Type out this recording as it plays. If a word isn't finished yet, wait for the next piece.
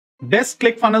Best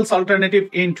ClickFunnels alternative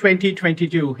in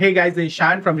 2022. Hey guys, this is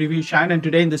Shine from Review Shine, and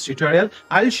today in this tutorial,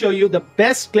 I'll show you the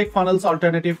best ClickFunnels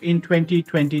alternative in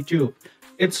 2022.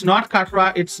 It's not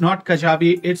Kartra, it's not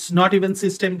Kajabi, it's not even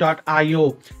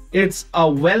System.io. It's a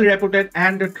well-reputed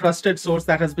and a trusted source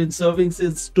that has been serving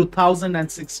since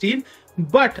 2016.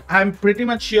 But I'm pretty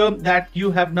much sure that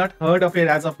you have not heard of it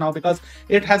as of now because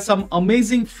it has some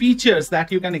amazing features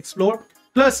that you can explore.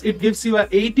 Plus, it gives you a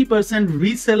 80%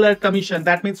 reseller commission.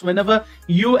 That means whenever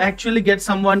you actually get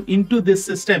someone into this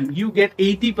system, you get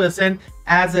 80%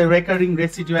 as a recurring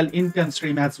residual income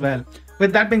stream as well.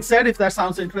 With that being said, if that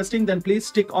sounds interesting, then please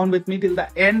stick on with me till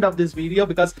the end of this video,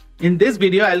 because in this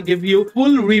video, I'll give you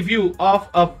full review of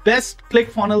a best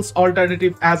ClickFunnels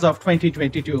alternative as of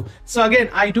 2022. So again,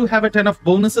 I do have a ton of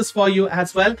bonuses for you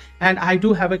as well. And I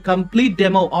do have a complete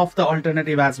demo of the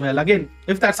alternative as well. Again,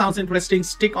 if that sounds interesting,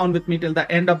 stick on with me till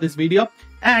the end of this video.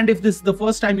 And if this is the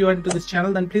first time you are into this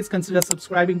channel, then please consider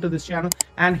subscribing to this channel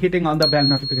and hitting on the bell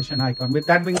notification icon. With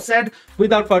that being said,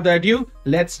 without further ado,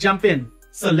 let's jump in.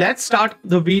 So let's start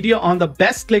the video on the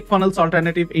best ClickFunnels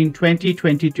alternative in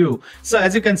 2022. So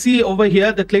as you can see over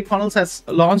here, the ClickFunnels has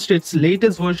launched its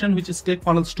latest version, which is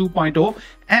ClickFunnels 2.0,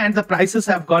 and the prices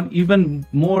have gone even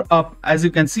more up. As you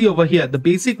can see over here, the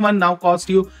basic one now costs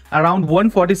you around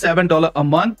 $147 a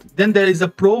month. Then there is a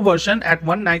pro version at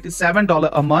 $197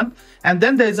 a month. And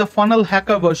then there is a funnel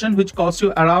hacker version, which costs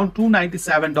you around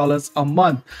 $297 a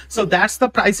month. So that's the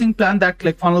pricing plan that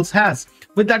ClickFunnels has.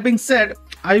 With that being said,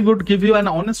 I would give you an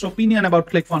honest opinion about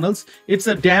ClickFunnels. It's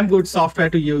a damn good software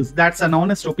to use. That's an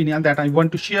honest opinion that I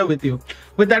want to share with you.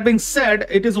 With that being said,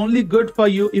 it is only good for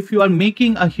you if you are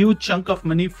making a huge chunk of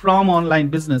money from online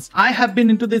business. I have been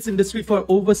into this industry for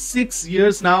over 6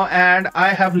 years now, and I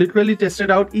have literally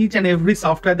tested out each and every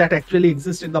software that actually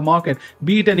exists in the market.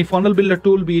 Be it any funnel builder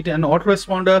tool, be it an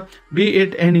autoresponder, be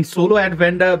it any solo ad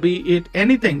vendor, be it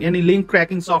anything, any link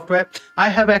cracking software. I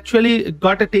have actually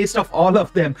got a taste of all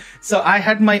of them. So I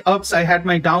had my ups, I had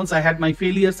my downs, I had my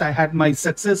failures, I had my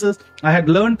successes. I had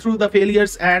learned through the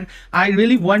failures, and I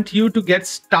really want you to get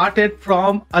started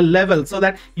from a level so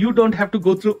that you don't have to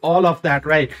go through all of that,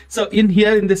 right? So in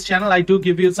this channel, I do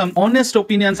give you some honest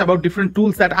opinions about different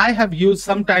tools that I have used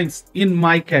sometimes in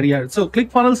my career. So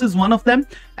ClickFunnels is one of them,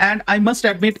 and I must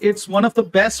admit it's one of the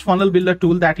best funnel builder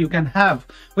tool that you can have.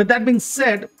 With that being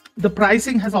said, the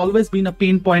pricing has always been a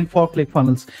pain point for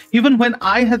ClickFunnels. Even when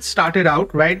I had started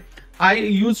out, right, I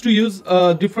used to use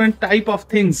different type of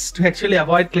things to actually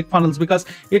avoid ClickFunnels because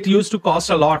it used to cost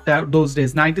a lot those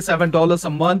days, $97 a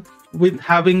month with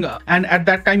having, and at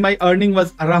that time my earning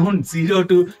was around $0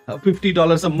 to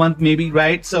 $50 a month maybe,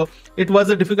 right? So it was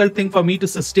a difficult thing for me to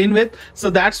sustain with.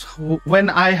 So that's when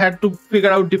I had to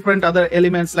figure out different other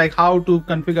elements like how to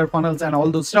configure funnels and all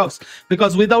those stuffs,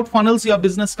 because without funnels, your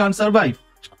business can't survive.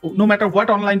 No matter what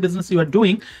online business you are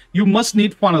doing, you must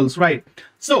need funnels, right?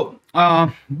 So,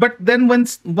 but then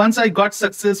once I got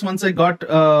success, once I got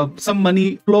some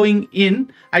money flowing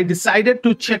in, I decided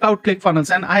to check out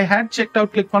ClickFunnels, and I had checked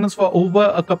out ClickFunnels for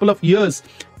over a couple of years,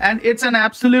 and it's an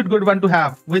absolute good one to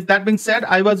have. With that being said,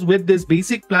 I was with this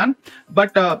basic plan,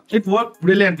 but it worked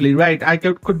brilliantly, right? I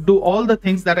could do all the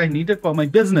things that I needed for my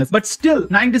business, but still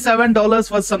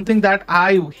 $97 was something that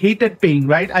I hated paying,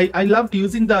 right? I loved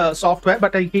using the software,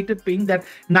 but I hated paying that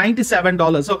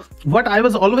 $97. So what I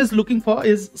was always looking for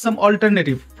is some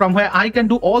alternative from where I can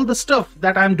do all the stuff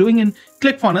that I'm doing in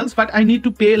ClickFunnels, but I need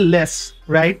to pay less,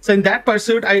 right? So in that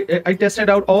pursuit, I tested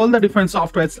out all the different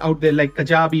softwares out there like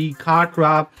Kajabi,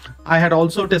 Kartra. I had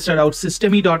also tested out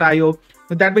System.io.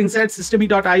 With that being said,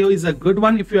 System.io is a good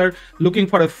one if you're looking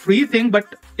for a free thing,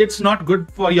 but it's not good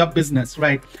for your business,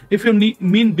 right? If you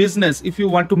mean business, if you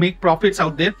want to make profits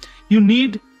out there, you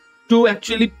need to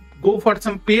actually go for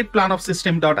some paid plan of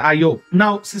System.io.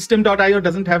 Now, System.io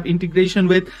doesn't have integration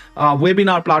with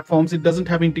webinar platforms. It doesn't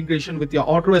have integration with your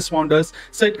autoresponders.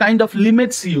 So it kind of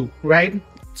limits you, right?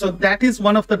 So that is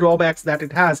one of the drawbacks that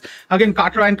it has. Again,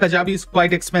 Kartra and Kajabi is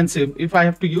quite expensive. If I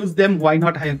have to use them, why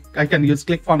not? I can use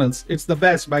ClickFunnels. It's the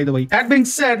best, by the way. That being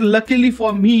said, luckily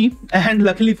for me and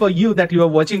luckily for you that you are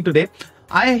watching today,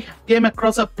 I came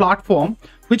across a platform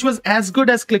which was as good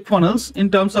as ClickFunnels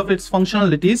in terms of its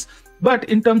functionalities, but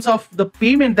in terms of the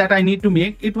payment that I need to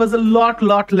make, it was a lot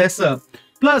lesser.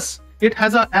 Plus, it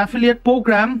has an affiliate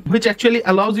program which actually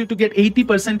allows you to get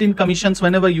 80% in commissions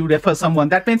whenever you refer someone.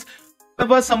 That means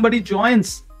whenever somebody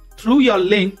joins through your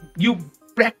link, you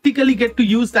practically get to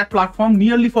use that platform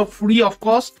nearly for free of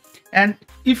cost. And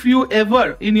if you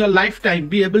ever in your lifetime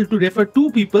be able to refer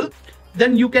 2 people,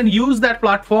 then you can use that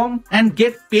platform and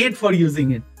get paid for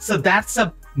using it. So that's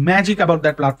a magic about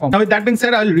that platform. Now, with that being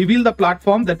said, I'll reveal the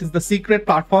platform that is the secret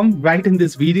platform right in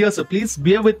this video. So please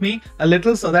bear with me a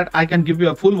little so that I can give you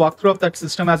a full walkthrough of that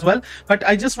system as well. But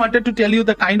I just wanted to tell you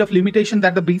the kind of limitation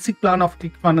that the basic plan of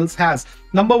Clickfunnels has.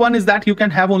 Number one is that you can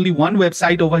have only one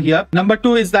website over here. Number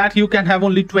two is that you can have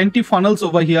only 20 funnels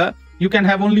over here. You can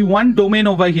have only one domain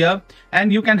over here,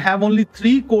 and you can have only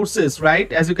 3 courses,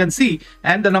 right? As you can see,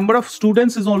 and the number of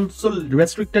students is also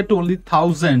restricted to only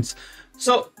thousands.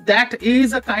 So that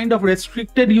is a kind of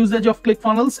restricted usage of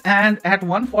Clickfunnels, and at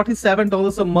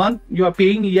 $147 a month you are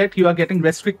paying, yet you are getting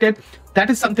restricted. That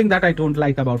is something that I don't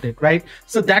like about it, right?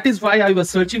 So that is why I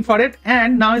was searching for it,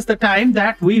 and now is the time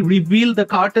that we reveal the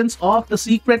curtains of the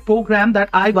secret program that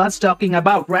I was talking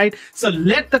about, right? So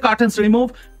let the curtains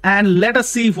remove and let us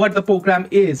see what the program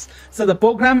is. So the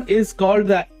program is called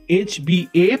the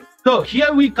HBA. So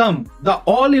here we come, the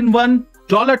all-in-one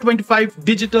 $25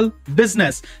 digital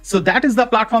business. So that is the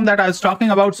platform that I was talking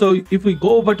about. So if we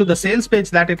go over to the sales page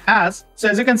that it has, so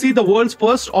as you can see, the world's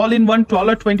first all-in-one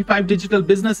 $25 digital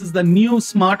business is the new,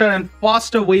 smarter and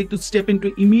faster way to step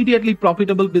into immediately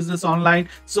profitable business online,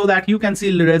 so that you can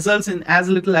see results in as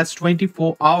little as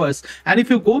 24 hours. And if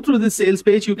you go through this sales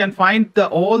page, you can find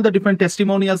all the different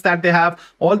testimonials that they have,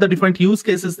 all the different use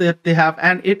cases that they have.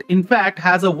 And it in fact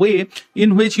has a way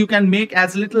in which you can make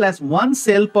as little as 1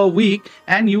 sale per week,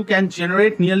 and you can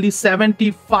generate nearly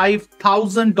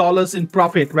 $75,000 in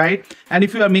profit, right? And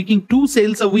if you are making 2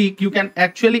 sales a week, you can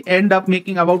actually end up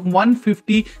making about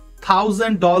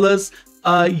 $150,000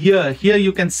 a year. Here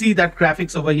you can see that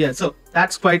graphics over here. So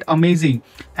that's quite amazing.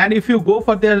 And if you go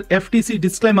for their FTC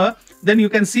disclaimer, then you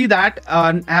can see that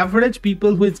an average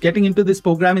people who is getting into this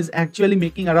program is actually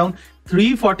making around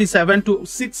 $347 to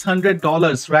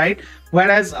 $600, right?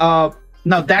 Whereas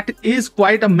now that is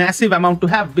quite a massive amount to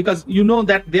have, because you know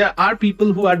that there are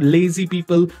people who are lazy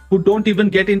people who don't even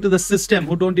get into the system,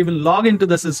 who don't even log into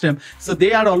the system. So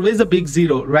they are always a big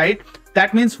zero, right?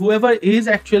 That means whoever is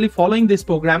actually following this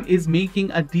program is making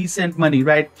a decent money,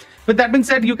 right? With that being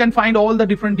said, you can find all the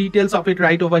different details of it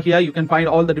right over here. You can find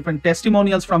all the different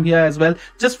testimonials from here as well.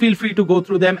 Just feel free to go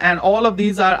through them. And all of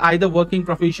these are either working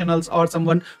professionals or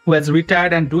someone who has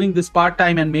retired and doing this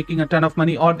part-time and making a ton of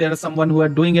money, or there is someone who are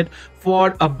doing it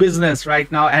for a business right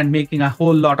now and making a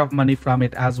whole lot of money from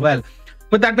it as well.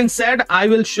 With that being said, I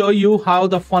will show you how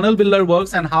the funnel builder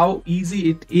works and how easy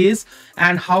it is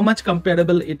and how much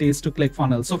comparable it is to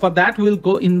Clickfunnels. So for that, we'll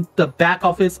go in the back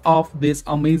office of this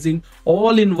amazing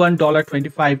all-in-one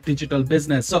 $25 digital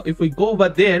business. So if we go over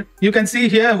there, you can see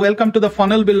here, welcome to the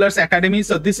Funnel Builders Academy.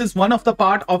 So this is one of the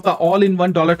part of the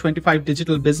all-in-one $25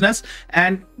 digital business.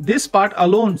 And this part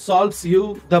alone solves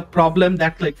you the problem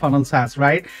that Clickfunnels has,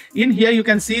 right? In here, you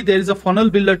can see there is a funnel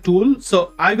builder tool.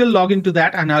 So I will log into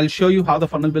that and I'll show you how the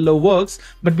funnel builder works.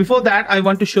 But before that, I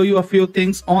want to show you a few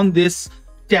things on this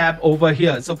tab over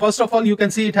here. So first of all, you can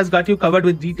see it has got you covered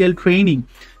with detailed training.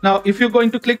 Now, if you're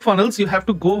going to Clickfunnels, you have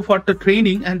to go for the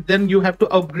training and then you have to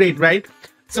upgrade, right?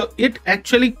 So it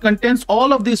actually contains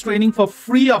all of this training for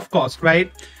free of cost,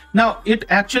 right? Now, it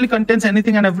actually contains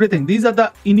anything and everything. These are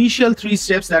the initial 3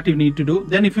 steps that you need to do.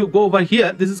 Then if you go over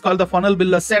here, this is called the funnel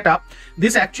builder setup.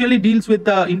 This actually deals with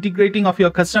the integrating of your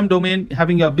custom domain,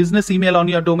 having your business email on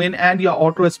your domain and your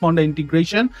autoresponder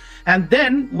integration. And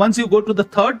then once you go to the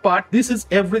third part, this is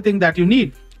everything that you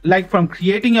need. Like from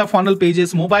creating your funnel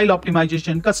pages, mobile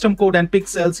optimization, custom code and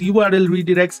pixels, URL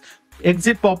redirects,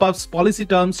 exit pop-ups, policy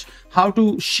terms, how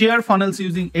to share funnels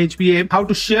using HBA, how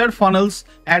to share funnels,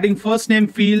 adding first name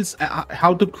fields,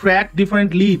 how to crack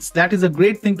different leads. That is a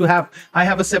great thing to have. I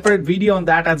have a separate video on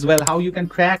that as well, how you can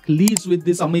crack leads with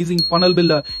this amazing funnel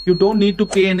builder. You don't need to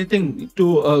pay anything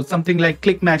to something like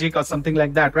ClickMagick or something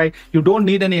like that, right? You don't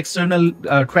need any external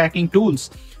tracking tools.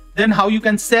 Then how you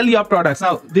can sell your products.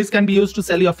 Now, this can be used to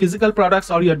sell your physical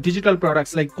products or your digital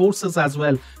products like courses as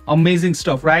well. Amazing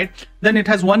stuff, right? Then it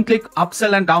has one-click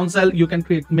upsell and downsell. You can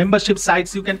create membership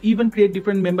sites. You can even create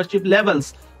different membership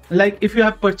levels. Like if you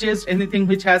have purchased anything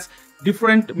which has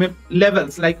different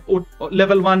levels, like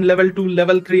level 1, level 2,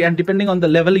 level 3, and depending on the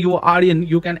level you are in,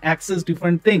 you can access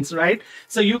different things, right?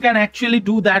 So you can actually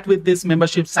do that with this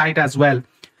membership site as well.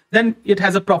 Then it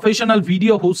has a professional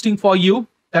video hosting for you.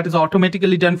 That is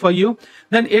automatically done for you.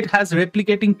 Then it has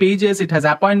replicating pages, it has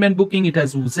appointment booking, it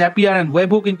has Zapier and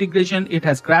webhook integration, it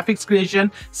has graphics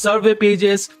creation, survey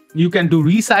pages, You can do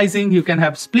resizing. You can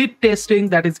have split testing,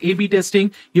 that is A/B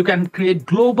testing. You can create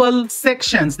global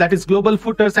sections, that is global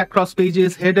footers across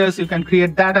pages, headers. You can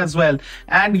create that as well.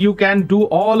 And you can do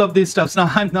all of these stuff.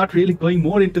 Now, I'm not really going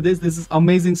more into this. This is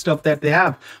amazing stuff that they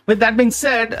have. With that being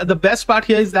said, the best part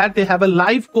here is that they have a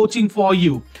live coaching for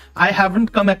you. I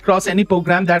haven't come across any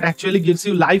program that actually gives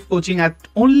you live coaching at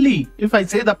only, if I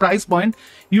say the price point,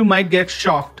 you might get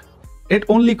shocked. It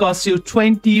only costs you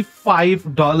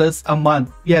 $25 a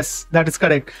month. Yes, that is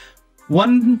correct.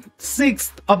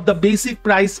 1/6 of the basic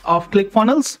price of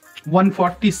Clickfunnels,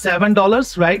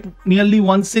 $147, right? Nearly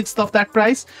 1/6 of that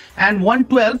price, and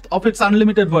 1/12 of its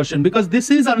unlimited version, because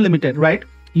this is unlimited, right?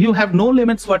 You have no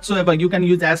limits whatsoever. You can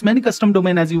use as many custom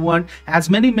domain as you want, as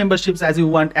many memberships as you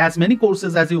want, as many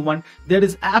courses as you want. There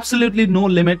is absolutely no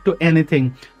limit to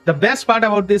anything. The best part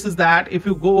about this is that if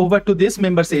you go over to this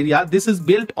members area, this is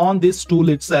built on this tool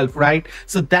itself, right?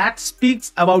 So that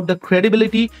speaks about the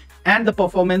credibility and the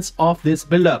performance of this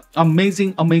builder.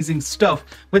 Amazing, amazing stuff.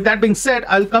 With that being said,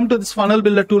 I'll come to this funnel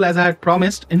builder tool as I had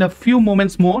promised in a few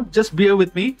moments more. Just bear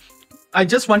with me. I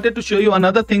just wanted to show you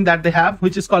another thing that they have,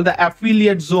 which is called the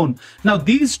affiliate zone. Now,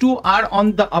 these two are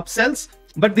on the upsells,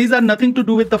 but these are nothing to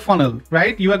do with the funnel,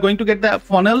 right? You are going to get the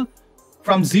funnel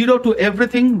from 0 to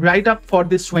everything right up for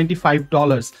this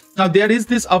 $25. Now, there is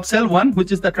this upsell one,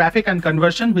 which is the traffic and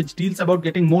conversion, which deals about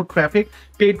getting more traffic,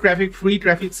 paid traffic, free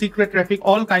traffic, secret traffic,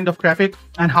 all kind of traffic,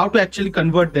 and how to actually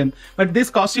convert them. But this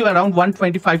costs you around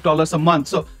 $125 a month.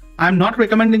 So I'm not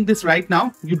recommending this right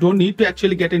now. You don't need to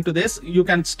actually get into this. You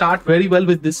can start very well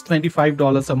with this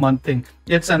 $25 a month thing.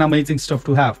 It's an amazing stuff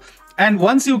to have. And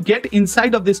once you get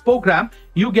inside of this program,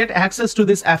 you get access to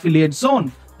this affiliate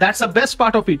zone. That's the best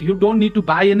part of it. You don't need to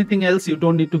buy anything else. You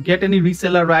don't need to get any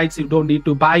reseller rights. You don't need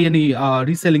to buy any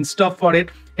reselling stuff for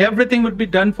it. Everything would be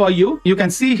done for you. You can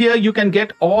see here, you can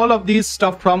get all of these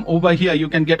stuff from over here. You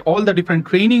can get all the different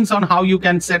trainings on how you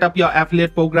can set up your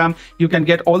affiliate program. You can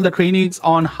get all the trainings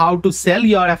on how to sell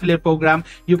your affiliate program.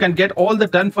 You can get all the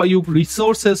done for you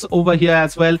resources over here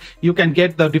as well. You can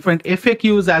get the different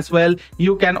FAQs as well.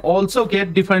 You can also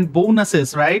get different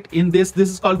bonuses, right? In this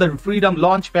is called the Freedom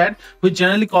Launchpad, which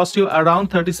generally costs you around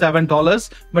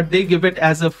 $37, but they give it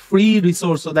as a free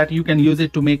resource so that you can use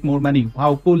it to make more money.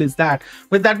 How cool is that?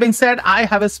 With that being said, I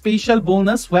have a special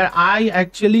bonus where I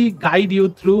actually guide you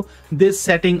through this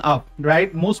setting up,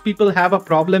 right? Most people have a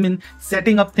problem in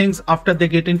setting up things after they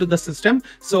get into the system.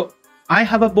 So I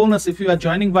have a bonus. If you are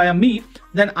joining via me,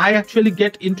 then I actually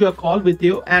get into a call with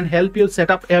you and help you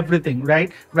set up everything,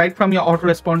 right? Right from your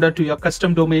autoresponder to your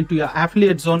custom domain to your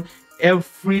affiliate zone,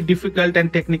 every difficult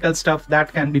and technical stuff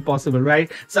that can be possible,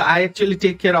 right? So I actually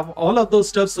take care of all of those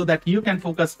stuff so that you can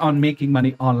focus on making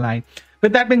money online.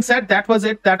 With that being said, that was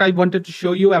it that I wanted to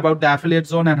show you about the affiliate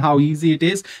zone and how easy it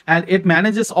is. And it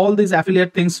manages all these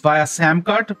affiliate things via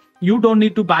Samcart. You don't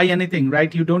need to buy anything,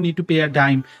 right? You don't need to pay a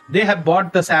dime. They have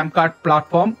bought the Samcart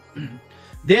platform.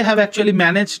 They have actually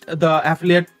managed the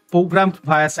affiliate program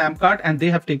via Samcart, and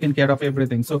they have taken care of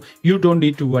everything. So you don't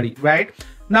need to worry, right?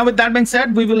 Now, with that being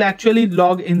said, we will actually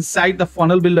log inside the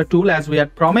funnel builder tool as we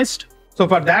had promised. So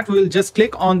for that, we'll just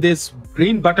click on this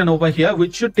green button over here,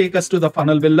 which should take us to the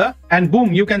funnel builder. And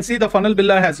boom, you can see the funnel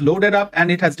builder has loaded up,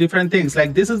 and it has different things.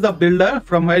 Like this is the builder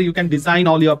from where you can design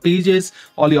all your pages,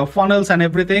 all your funnels and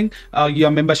everything,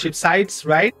 your membership sites,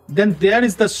 right? Then there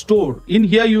is the store. In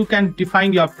here, you can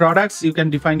define your products. You can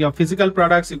define your physical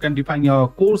products. You can define your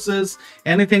courses,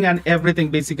 anything and everything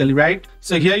basically, right?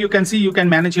 So here you can see you can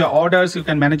manage your orders. You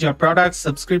can manage your products,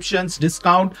 subscriptions,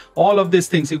 discount, all of these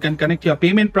things. You can connect your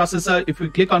payment processor. If we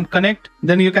click on connect,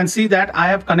 then you can see that I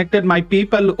have connected my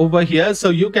PayPal over here.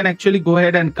 So you can actually go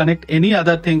ahead and connect any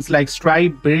other things like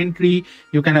Stripe, Braintree.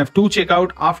 You can have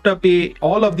 2Checkout, Afterpay.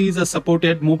 All of these are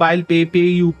supported. Mobile Pay,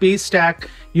 PayU, PayStack.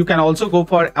 You can also go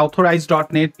for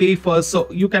authorize.net, Pay First. So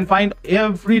you can find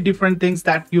every different things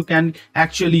that you can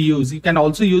actually use. You can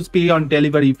also use Pay on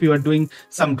Delivery. If you are doing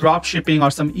some drop shipping or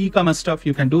some e-commerce stuff,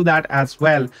 you can do that as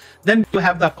well. Then you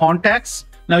have the contacts.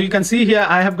 Now you can see here,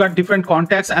 I have got different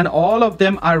contacts and all of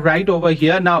them are right over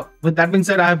here. Now, with that being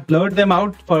said, I have blurred them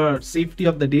out for safety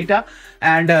of the data.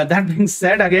 And that being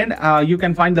said, again, you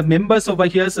can find the members over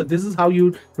here. So this is how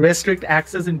you restrict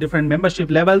access in different membership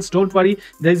levels. Don't worry,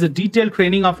 there is a detailed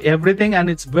training of everything and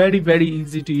it's very, very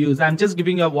easy to use. I'm just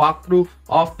giving you a walkthrough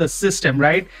of the system,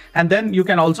 right? And then you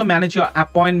can also manage your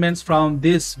appointments from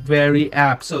this very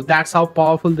app. So that's how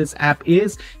powerful this app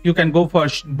is. You can go for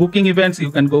booking events,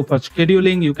 you can go for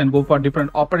scheduling, you can go for different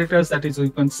operators. That is,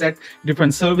 you can set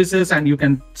different services and you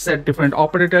can set different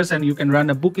operators, and you can run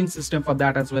a booking system for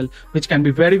that as well, which can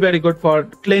be very, very good for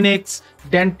clinics,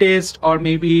 dentists, or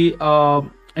maybe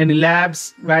any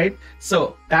labs, right?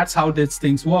 So that's how these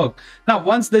things work. Now,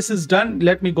 once this is done,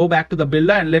 let me go back to the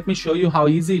builder and let me show you how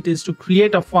easy it is to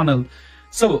create a funnel.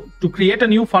 So to create a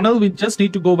new funnel, we just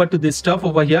need to go over to this stuff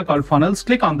over here called funnels.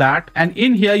 Click on that. And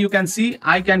in here, you can see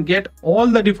I can get all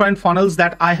the different funnels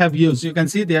that I have used. You can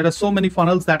see there are so many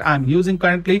funnels that I'm using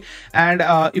currently. And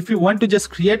if you want to just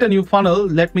create a new funnel,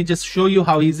 let me just show you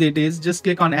how easy it is. Just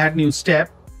click on add new step.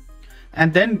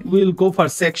 And then we'll go for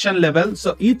section level.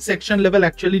 So each section level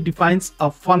actually defines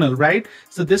a funnel, right?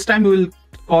 So this time we will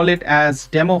call it as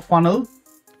demo funnel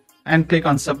and click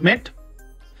on submit.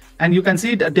 And you can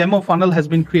see the demo funnel has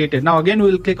been created. Now again,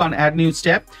 we'll click on add new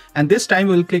step. And this time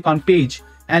we'll click on page.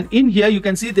 And in here, you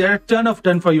can see there are a ton of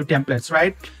done for you templates,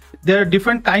 right? There are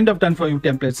different kind of done for you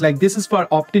templates. Like this is for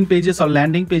opt-in pages or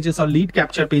landing pages or lead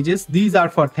capture pages. These are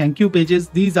for thank you pages.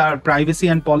 These are privacy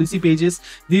and policy pages.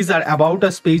 These are about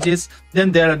us pages.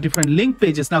 Then there are different link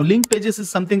pages. Now link pages is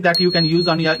something that you can use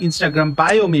on your Instagram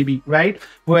bio maybe, right?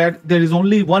 Where there is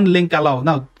only one link allowed.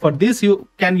 Now for this, you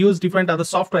can use different other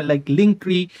software like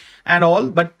Linktree and all,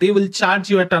 but they will charge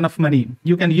you a ton of money.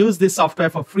 You can use this software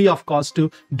for free of cost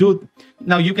to do.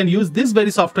 Now you can use this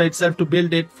very software itself to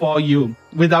build it for you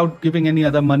without giving any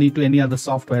other money to any other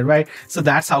software, right? So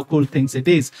that's how cool things it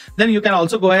is. Then you can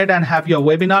also go ahead and have your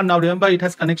webinar. Now remember, it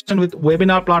has connection with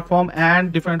webinar platform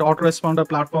and different autoresponder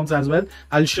platforms as well.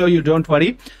 I'll show you, don't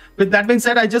worry. With that being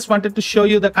said, I just wanted to show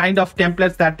you the kind of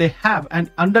templates that they have.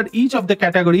 And under each of the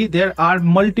category, there are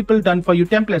multiple done for you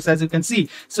templates, as you can see.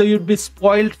 So you'd be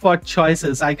spoiled for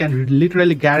choices. I can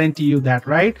literally guarantee you that,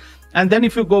 right? And then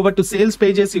if you go over to sales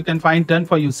pages, you can find done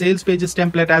for you sales pages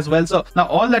template as well. So now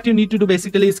all that you need to do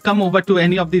basically is come over to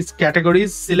any of these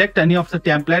categories, select any of the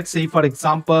templates. Say, for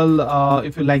example,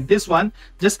 if you like this one,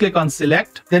 just click on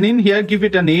select. Then in here, give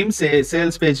it a name, say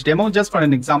sales page demo, just for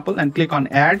an example, and click on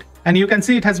add. And you can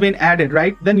see it has been added,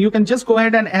 right? Then you can just go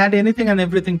ahead and add anything and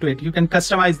everything to it. You can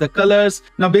customize the colors.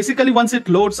 Now, basically, once it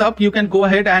loads up, you can go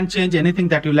ahead and change anything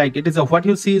that you like. It is a what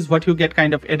you see is what you get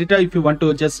kind of editor. If you want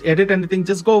to just edit anything,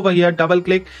 just go over here, double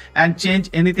click and change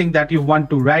anything that you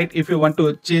want to, right? If you want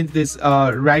to change this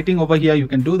writing over here, you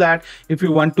can do that. If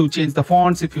you want to change the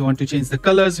fonts, if you want to change the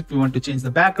colors, if you want to change the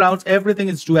backgrounds, everything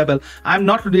is doable. I'm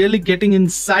not really getting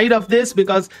inside of this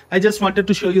because I just wanted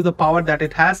to show you the power that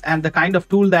it has and the kind of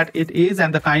tool that it is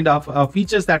and the kind of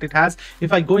features that it has.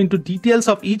 If I go into details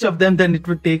of each of them, then it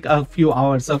would take a few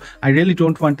hours. So I really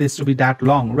don't want this to be that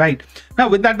long, right? Now,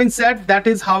 with that being said, that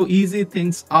is how easy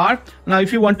things are. Now,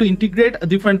 if you want to integrate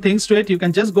different things to it, you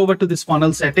can just go over to this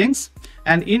funnel settings.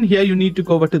 And in here, you need to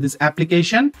go over to this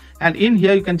application. And in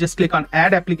here, you can just click on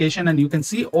add application and you can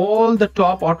see all the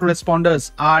top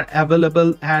autoresponders are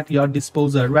available at your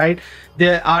disposal, right?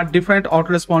 There are different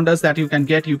autoresponders that you can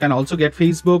get. You can also get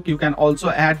Facebook. You can also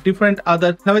add different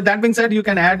other. Now, with that being said, you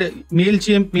can add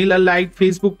MailChimp, MailerLite,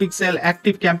 Facebook Pixel,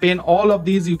 Active Campaign. All of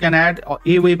these you can add.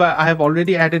 Aweber, I have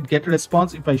already added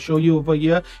GetResponse. If I show you over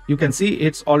here, you can see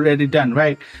it's already done,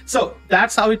 right? So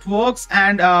that's how it works.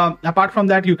 And apart from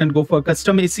that, you can go for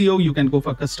custom SEO, you can go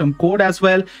for custom code as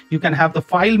well. You can have the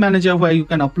file manager where you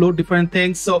can upload different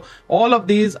things. So all of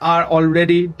these are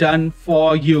already done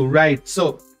for you, right?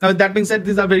 So now, with that being said,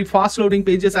 these are very fast loading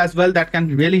pages as well that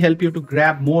can really help you to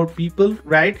grab more people,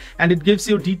 right? And it gives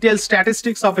you detailed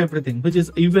statistics of everything, which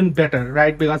is even better,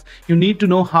 right? Because you need to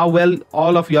know how well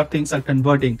all of your things are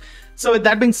converting. So with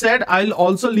that being said, I'll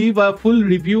also leave a full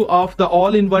review of the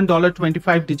all-in-one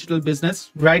 $1.25 digital business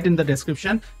right in the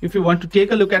description. If you want to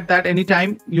take a look at that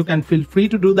anytime, you can feel free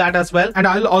to do that as well. And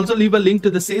I'll also leave a link to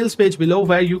the sales page below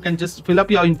where you can just fill up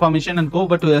your information and go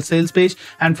over to the sales page.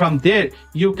 And from there,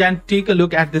 you can take a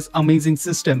look at this amazing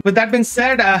system. With that being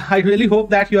said, I really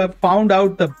hope that you have found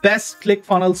out the best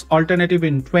ClickFunnels alternative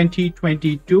in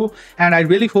 2022. And I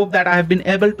really hope that I have been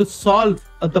able to solve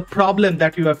the problem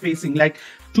that you are facing, like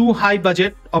too high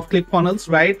budget of ClickFunnels,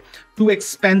 right? Too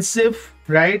expensive,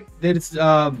 right? There is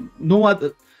no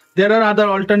other. There are other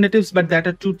alternatives, but that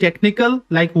are too technical.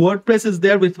 Like WordPress is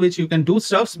there with which you can do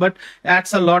stuffs, but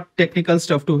that's a lot technical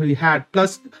stuff to be had.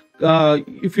 Plus,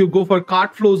 if you go for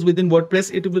cart flows within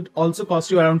WordPress, it would also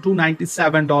cost you around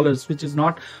 $297, which is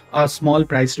not a small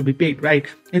price to be paid, right?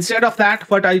 Instead of that,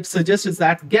 what I suggest is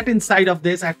that get inside of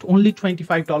this at only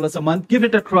 $25 a month. Give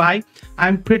it a try.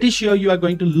 I'm pretty sure you are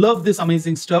going to love this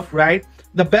amazing stuff, right?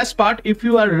 The best part, if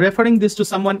you are referring this to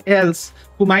someone else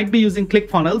who might be using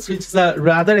Clickfunnels, which is a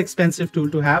rather expensive tool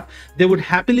to have, they would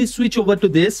happily switch over to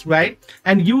this, right?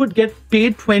 And you would get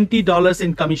paid $20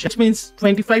 in commission, which means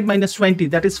 25 minus 20,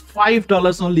 that is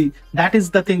 $5 only. That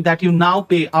is the thing that you now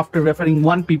pay after referring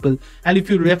 1 people. And if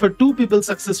you refer 2 people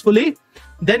successfully,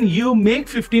 then you make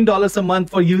 $15 a month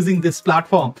for using this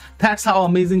platform. That's how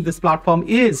amazing this platform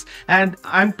is. And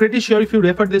I'm pretty sure if you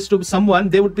refer this to someone,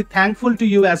 they would be thankful to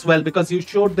you as well, because you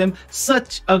showed them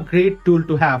such a great tool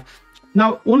to have.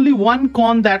 Now, only one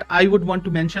con that I would want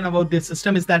to mention about this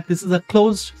system is that this is a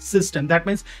closed system. That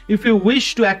means if you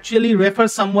wish to actually refer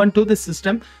someone to this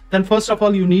system, then first of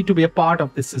all, you need to be a part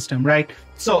of this system, right?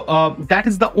 So that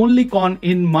is the only con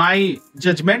in my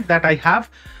judgment that I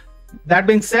have. That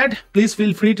being said, please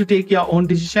feel free to take your own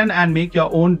decision and make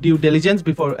your own due diligence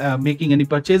before making any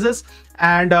purchases.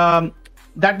 And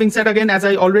that being said, again, as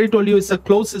I already told you, it's a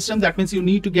closed system. That means you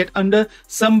need to get under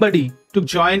somebody to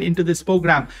join into this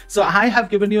program. So I have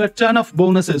given you a ton of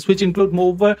bonuses, which include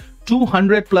over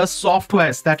 200 plus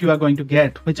softwares that you are going to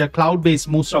get, which are cloud-based,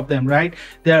 most of them, right?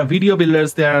 There are video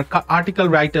builders, there are article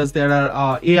writers, there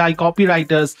are AI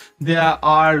copywriters, there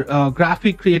are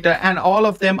graphic creator, and all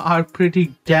of them are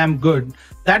pretty damn good.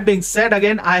 That being said,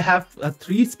 again, I have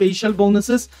 3 special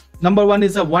bonuses. Number 1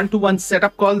 is a one-to-one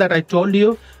setup call that I told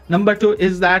you. Number 2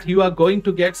 is that you are going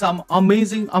to get some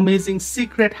amazing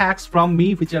secret hacks from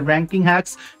me, which are ranking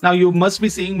hacks. Now, you must be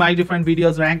seeing my different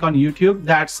videos rank on YouTube.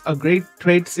 That's a great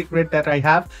trade secret that I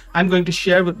have. I'm going to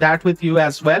share that with you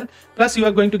as well. Plus, you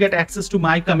are going to get access to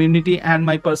my community and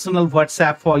my personal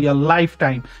WhatsApp for your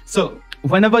lifetime. So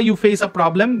whenever you face a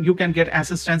problem, you can get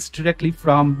assistance directly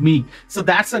from me. So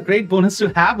that's a great bonus to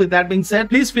have. With that being said,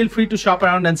 please feel free to shop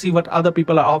around and see what other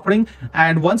people are offering.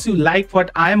 And once you like what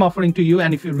I am offering to you,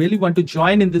 and if you really want to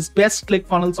join in this best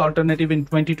ClickFunnels alternative in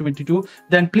 2022,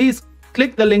 then please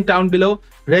click the link down below,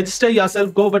 register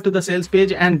yourself, go over to the sales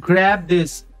page and grab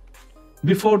this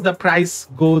before the price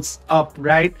goes up,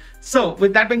 right? So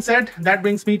with that being said, that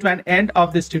brings me to an end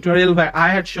of this tutorial where I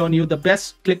had shown you the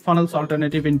best ClickFunnels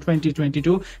alternative in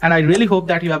 2022. And I really hope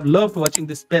that you have loved watching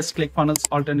this best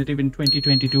ClickFunnels alternative in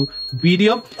 2022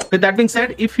 video. With that being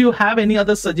said, if you have any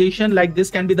other suggestion like this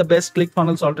can be the best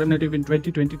ClickFunnels alternative in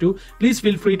 2022, please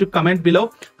feel free to comment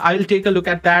below. I'll take a look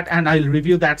at that and I'll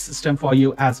review that system for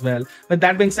you as well. With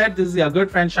that being said, this is your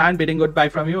good friend Shine bidding goodbye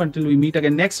from you until we meet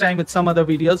again next time with some other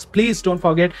videos. Please don't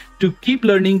forget to keep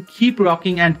learning, keep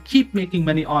rocking, and keep making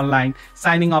money online.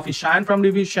 Signing off is Shine from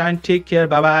Review Shine. Take care.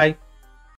 Bye bye.